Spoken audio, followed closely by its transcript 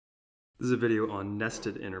This is a video on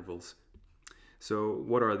nested intervals. So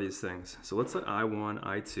what are these things? So let's let I1,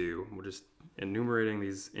 I2, we're just enumerating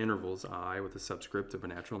these intervals I with a subscript of a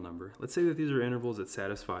natural number. Let's say that these are intervals that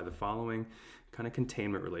satisfy the following kind of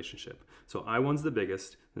containment relationship. So I1's the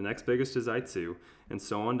biggest, the next biggest is I2, and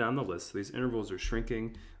so on down the list. So these intervals are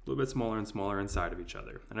shrinking a little bit smaller and smaller inside of each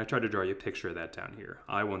other. And I tried to draw you a picture of that down here.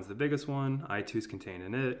 I1's the biggest one, I2's contained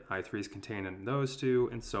in it, I3's contained in those two,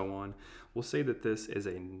 and so on. We'll say that this is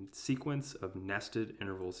a sequence of nested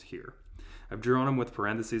intervals here. I've drawn them with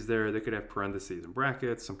parentheses there. They could have parentheses and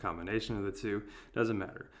brackets, some combination of the two, doesn't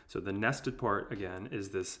matter. So the nested part, again, is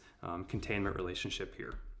this containment relationship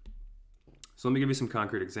here. So let me give you some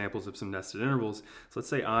concrete examples of some nested intervals. So let's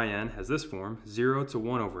say IN has this form, 0 to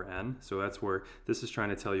 1 over n. So that's where this is trying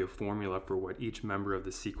to tell you a formula for what each member of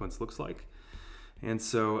the sequence looks like. And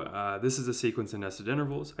so this is a sequence of nested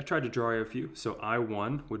intervals. I tried to draw you a few. So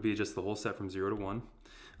I1 would be just the whole set from 0 to 1.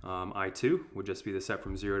 I2 would just be the set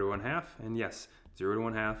from 0 to 1/2. And yes, 0 to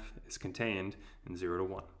 1/2 is contained in 0 to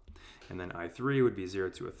 1. And then I3 would be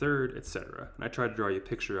 0 to 1/3, etc. And I tried to draw you a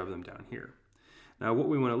picture of them down here. Now what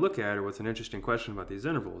we want to look at, or what's an interesting question about these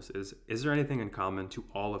intervals, is there anything in common to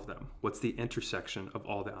all of them? What's the intersection of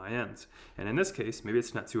all the INs? And in this case, maybe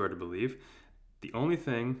it's not too hard to believe, the only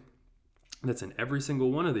thing that's in every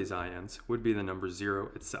single one of these INs would be the number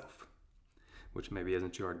 0 itself, which maybe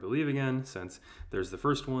isn't too hard to believe again, since there's the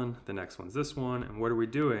first one, the next one's this one, and what are we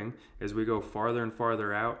doing as we go farther and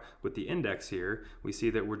farther out with the index here, we see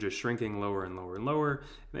that we're just shrinking lower and lower and lower.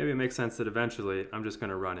 Maybe it makes sense that eventually I'm just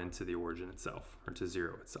gonna run into the origin itself, or to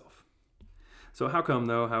 0 itself. So how come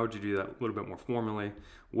though, how would you do that a little bit more formally?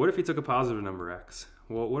 What if you took a positive number x?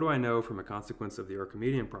 Well, what do I know from a consequence of the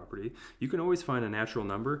Archimedean property? You can always find a natural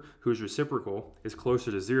number whose reciprocal is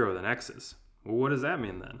closer to 0 than x's. Well, what does that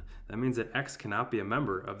mean then? That means that x cannot be a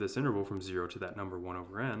member of this interval from 0 to that number 1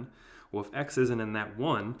 over n. Well, if x isn't in that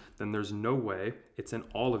 1, then there's no way it's in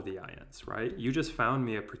all of the INs, right? You just found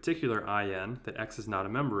me a particular IN that x is not a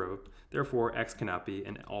member of, therefore x cannot be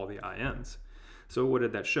in all the INs. So what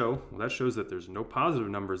did that show? Well, that shows that there's no positive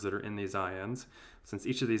numbers that are in these INs. Since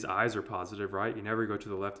each of these i's are positive, right? You never go to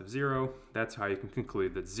the left of 0. That's how you can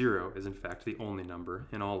conclude that 0 is in fact the only number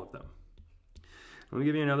in all of them. Let me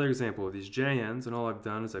give you another example of these JNs, and all I've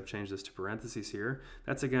done is I've changed this to parentheses here.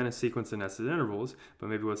 That's again a sequence of nested intervals, but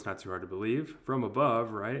maybe what's not too hard to believe. From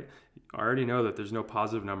above, right, I already know that there's no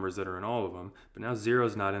positive numbers that are in all of them, but now 0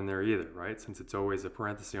 is not in there either, right, since it's always a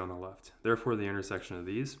parenthesis on the left. Therefore, the intersection of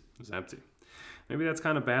these is empty. Maybe that's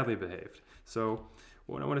kind of badly behaved. So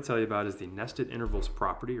what I want to tell you about is the nested intervals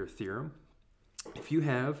property, or theorem. If you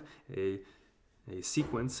have a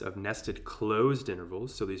sequence of nested closed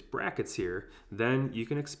intervals, so these brackets here, then you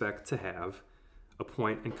can expect to have a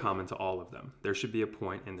point in common to all of them. There should be a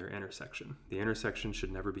point in their intersection. The intersection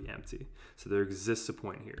should never be empty. So there exists a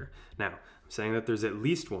point here. Now, I'm saying that there's at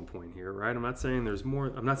least one point here, right? I'm not saying there's more,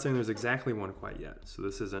 I'm not saying there's exactly one quite yet. So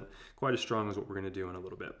this isn't quite as strong as what we're going to do in a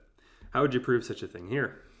little bit. How would you prove such a thing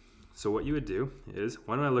here? So what you would do is,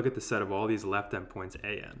 why don't I look at the set of all these left endpoints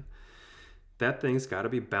AN? That thing's got to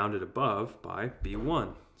be bounded above by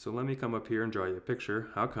B1. So let me come up here and draw you a picture.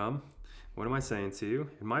 How come? What am I saying to you?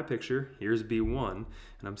 In my picture, here's B1,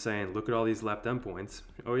 and I'm saying, look at all these left endpoints.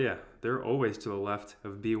 Oh yeah, they're always to the left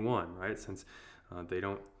of B1, right? Since they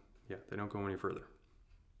don't go any further.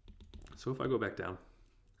 So if I go back down,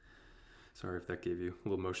 sorry if that gave you a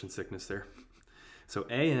little motion sickness there. So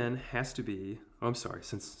AN has to be, oh, I'm sorry,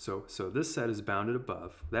 so this set is bounded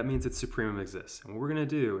above. That means its supremum exists. And what we're going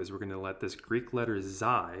to do is we're going to let this Greek letter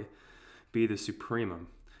xi be the supremum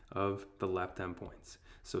of the left endpoints.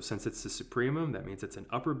 So since it's the supremum, that means it's an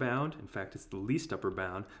upper bound. In fact, it's the least upper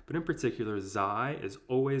bound. But in particular, xi is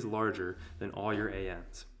always larger than all your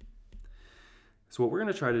ANs. So what we're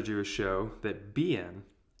going to try to do is show that Bn,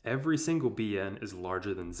 every single Bn is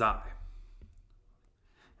larger than xi.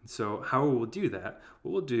 So how we'll do that,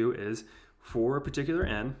 what we'll do is, for a particular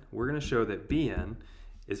n, we're going to show that Bn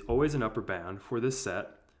is always an upper bound for this set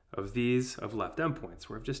of these of left endpoints,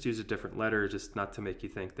 where I've just used a different letter just not to make you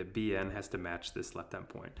think that Bn has to match this left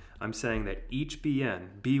endpoint. I'm saying that each Bn,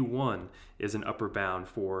 B1, is an upper bound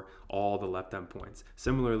for all the left endpoints.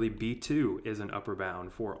 Similarly, B2 is an upper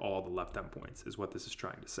bound for all the left endpoints, is what this is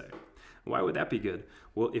trying to say. Why would that be good?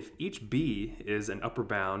 Well, if each B is an upper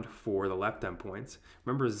bound for the left endpoints,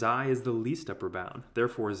 remember xi is the least upper bound.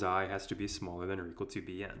 Therefore, xi has to be smaller than or equal to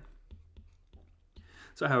Bn.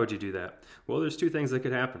 So how would you do that? Well, there's two things that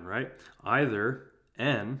could happen, right? Either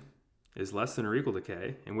n is less than or equal to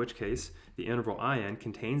k, in which case the interval in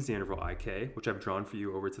contains the interval ik, which I've drawn for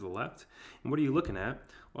you over to the left. And what are you looking at?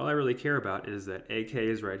 All I really care about is that ak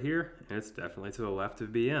is right here, and it's definitely to the left of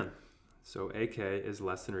bn. So AK is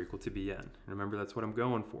less than or equal to Bn. Remember, that's what I'm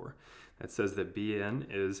going for. That says that Bn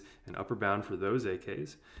is an upper bound for those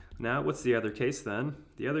AKs. Now, what's the other case then?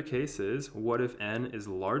 The other case is, what if n is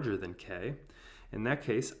larger than k? In that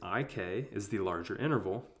case, Ik is the larger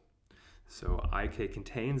interval. So Ik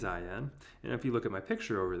contains In. And if you look at my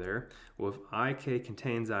picture over there, well, if Ik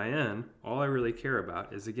contains In, all I really care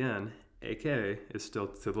about is, again, AK is still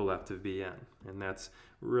to the left of Bn. And that's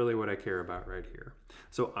really what I care about right here.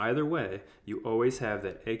 So either way, you always have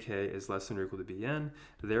that AK is less than or equal to Bn.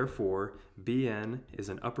 Therefore, Bn is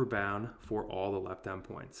an upper bound for all the left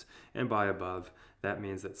endpoints. And by above, that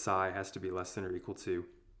means that psi has to be less than or equal to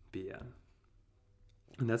Bn.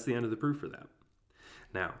 And that's the end of the proof for that.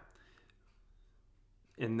 Now,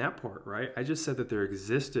 in that part, right, I just said that there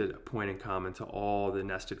existed a point in common to all the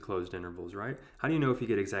nested closed intervals, right? How do you know if you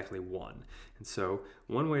get exactly 1? And so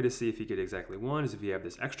one way to see if you get exactly 1 is if you have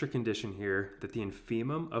this extra condition here that the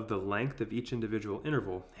infimum of the length of each individual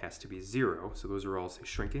interval has to be 0. So those are all, say,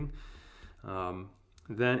 shrinking.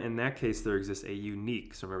 Then in that case, there exists a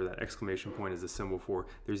unique, so remember that exclamation point is the symbol for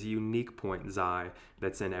there's a unique point xi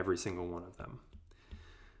that's in every single one of them.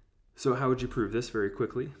 So how would you prove this very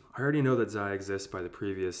quickly? I already know that xi exists by the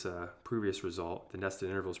previous result, the nested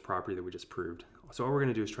intervals property that we just proved. So all we're going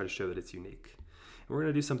to do is try to show that it's unique. And we're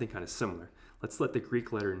going to do something kind of similar. Let's let the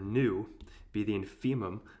Greek letter nu be the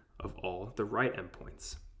infimum of all the right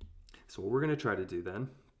endpoints. So what we're going to try to do then,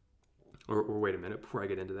 or wait a minute before I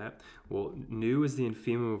get into that, well, nu is the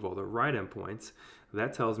infimum of all the right endpoints.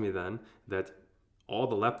 That tells me then that all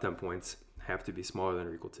the left endpoints have to be smaller than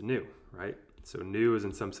or equal to nu, right? So nu is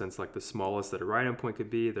in some sense like the smallest that a right endpoint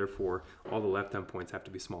could be, therefore all the left endpoints have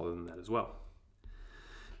to be smaller than that as well.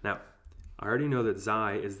 Now, I already know that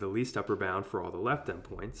xi is the least upper bound for all the left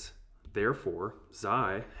endpoints, therefore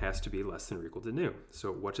xi has to be less than or equal to nu.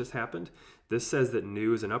 So what just happened? This says that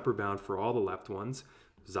nu is an upper bound for all the left ones,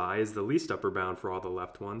 xi is the least upper bound for all the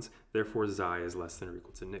left ones, therefore xi is less than or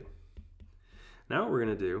equal to nu. Now what we're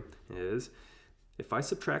going to do is, if I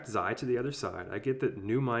subtract xi to the other side, I get that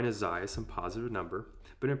nu minus xi is some positive number,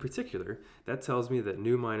 but in particular, that tells me that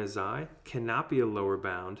nu minus xi cannot be a lower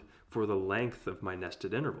bound for the length of my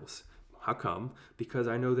nested intervals. How come? Because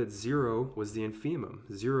I know that 0 was the infimum.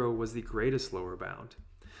 0 was the greatest lower bound.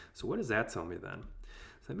 So what does that tell me then?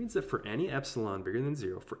 So that means that for any epsilon bigger than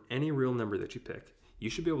 0, for any real number that you pick,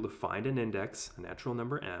 you should be able to find an index, a natural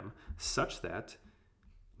number m, such that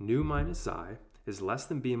nu minus xi is less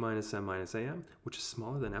than b minus m minus am, which is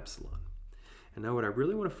smaller than epsilon. And now what I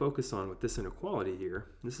really want to focus on with this inequality here,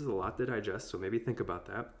 this is a lot to digest, so maybe think about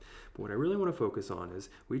that, but what I really want to focus on is,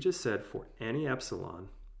 we just said for any epsilon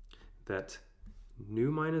that nu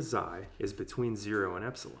minus xi is between 0 and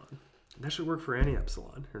epsilon. And that should work for any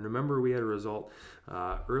epsilon. And remember, we had a result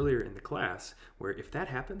earlier in the class where if that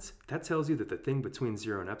happens, that tells you that the thing between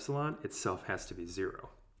 0 and epsilon itself has to be 0.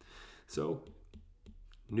 So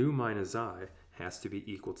nu minus xi has to be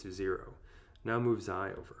equal to 0. Now move xi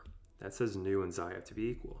over. That says nu and xi have to be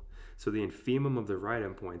equal. So the infimum of the right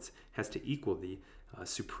endpoints has to equal the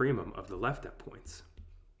supremum of the left endpoints.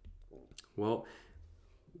 Well,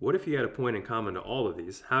 what if you had a point in common to all of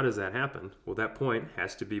these? How does that happen? Well, that point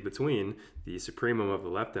has to be between the supremum of the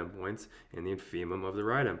left endpoints and the infimum of the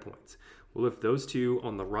right endpoints. Well, if those two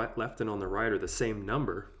on the right, left and on the right are the same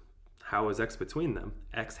number, how is x between them?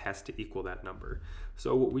 X has to equal that number.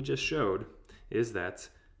 So what we just showed is that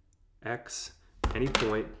x, any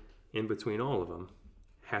point in between all of them,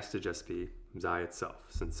 has to just be xi itself,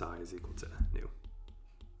 since xi is equal to nu.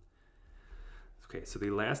 Okay, so the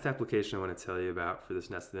last application I want to tell you about for this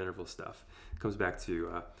nested interval stuff comes back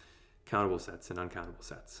to countable sets and uncountable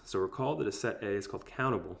sets. So recall that a set A is called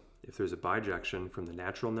countable if there's a bijection from the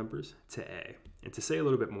natural numbers to A. And to say a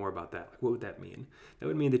little bit more about that, like what would that mean? That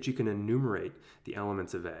would mean that you can enumerate the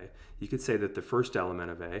elements of A. You could say that the first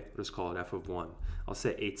element of A, we'll just call it f of 1. I'll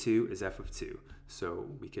say A2 is f of 2. So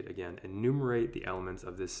we could, again, enumerate the elements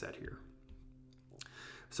of this set here.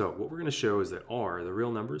 So what we're going to show is that R, the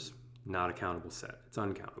real numbers, not a countable set. It's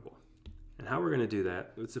uncountable. And how we're going to do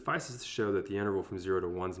that, it suffices to show that the interval from 0 to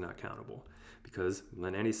 1 is not countable, because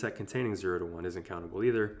then any set containing 0 to 1 isn't countable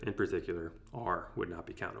either. In particular, R would not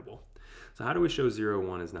be countable. So how do we show 0,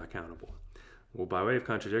 1 is not countable? Well, by way of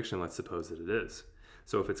contradiction, let's suppose that it is.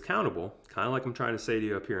 So if it's countable, kind of like I'm trying to say to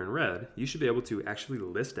you up here in red, you should be able to actually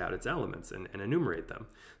list out its elements and enumerate them.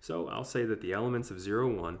 So I'll say that the elements of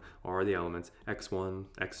 0, 1 are the elements x1,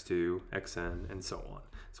 x2, xn, and so on.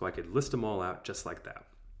 So I could list them all out just like that.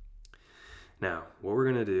 Now, what we're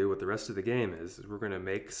going to do with the rest of the game is we're going to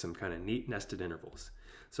make some kind of neat nested intervals.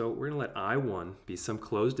 So we're going to let I1 be some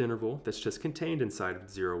closed interval that's just contained inside of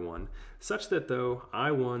 0, 1, such that though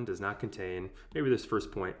I1 does not contain maybe this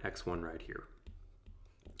first point x1 right here.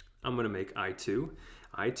 I'm going to make I2.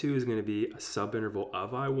 I2 is going to be a subinterval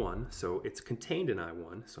of I1, so it's contained in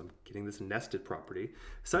I1, so I'm getting this nested property,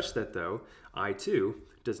 such that though I2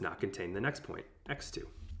 does not contain the next point, x2.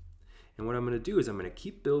 And what I'm going to do is I'm going to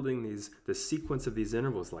keep building the sequence of these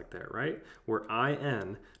intervals like that, right? Where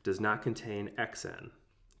in does not contain xn.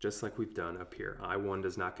 Just like we've done up here. I1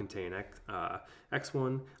 does not contain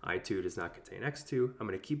x1, I2 does not contain x2. I'm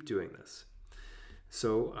going to keep doing this.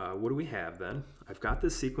 So what do we have then? I've got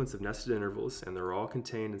this sequence of nested intervals, and they're all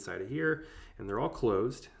contained inside of here, and they're all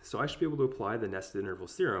closed. So I should be able to apply the nested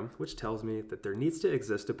intervals theorem, which tells me that there needs to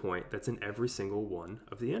exist a point that's in every single one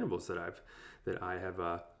of the intervals that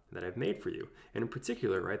I've made for you. And in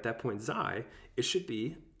particular, right, that point xi, it should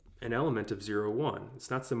be an element of 0, 1.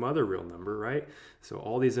 It's not some other real number, right? So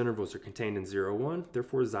all these intervals are contained in 0, 1,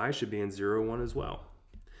 therefore xi should be in 0, 1 as well.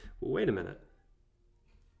 Well, wait a minute.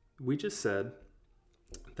 We just said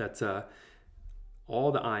that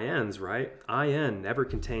all the INs, right? IN never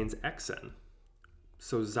contains xn.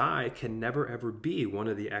 So xi can never ever be one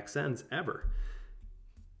of the xn's ever.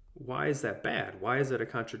 Why is that bad? Why is that a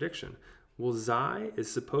contradiction? Well, xi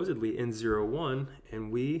is supposedly in 0, 1,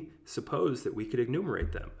 and we suppose that we could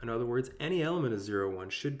enumerate them. In other words, any element of 0, 1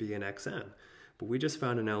 should be an xn. But we just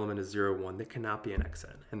found an element of 0, 1 that cannot be an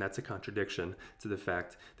xn. And that's a contradiction to the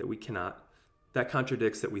fact that we cannot, that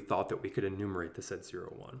contradicts that we thought that we could enumerate the set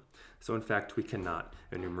 0, 1. So in fact, we cannot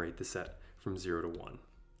enumerate the set from 0 to 1.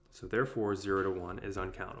 So therefore, 0 to 1 is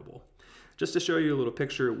uncountable. Just to show you a little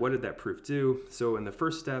picture, what did that proof do? So in the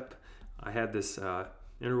first step, I had this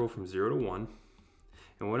interval from 0 to 1.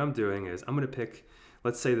 And what I'm doing is I'm going to pick,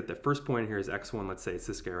 let's say that the first point here is x1. Let's say it's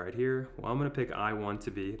this guy right here. Well, I'm going to pick I1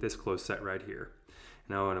 to be this closed set right here.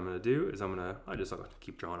 Now what I'm going to do is I'll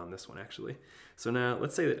keep drawing on this one actually. So now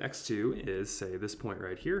let's say that x2 is, say, this point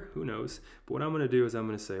right here. Who knows? But what I'm going to do is I'm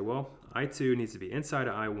going to say, well, I2 needs to be inside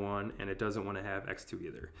of I1, and it doesn't want to have x2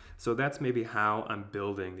 either. So that's maybe how I'm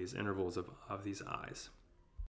building these intervals of these i's.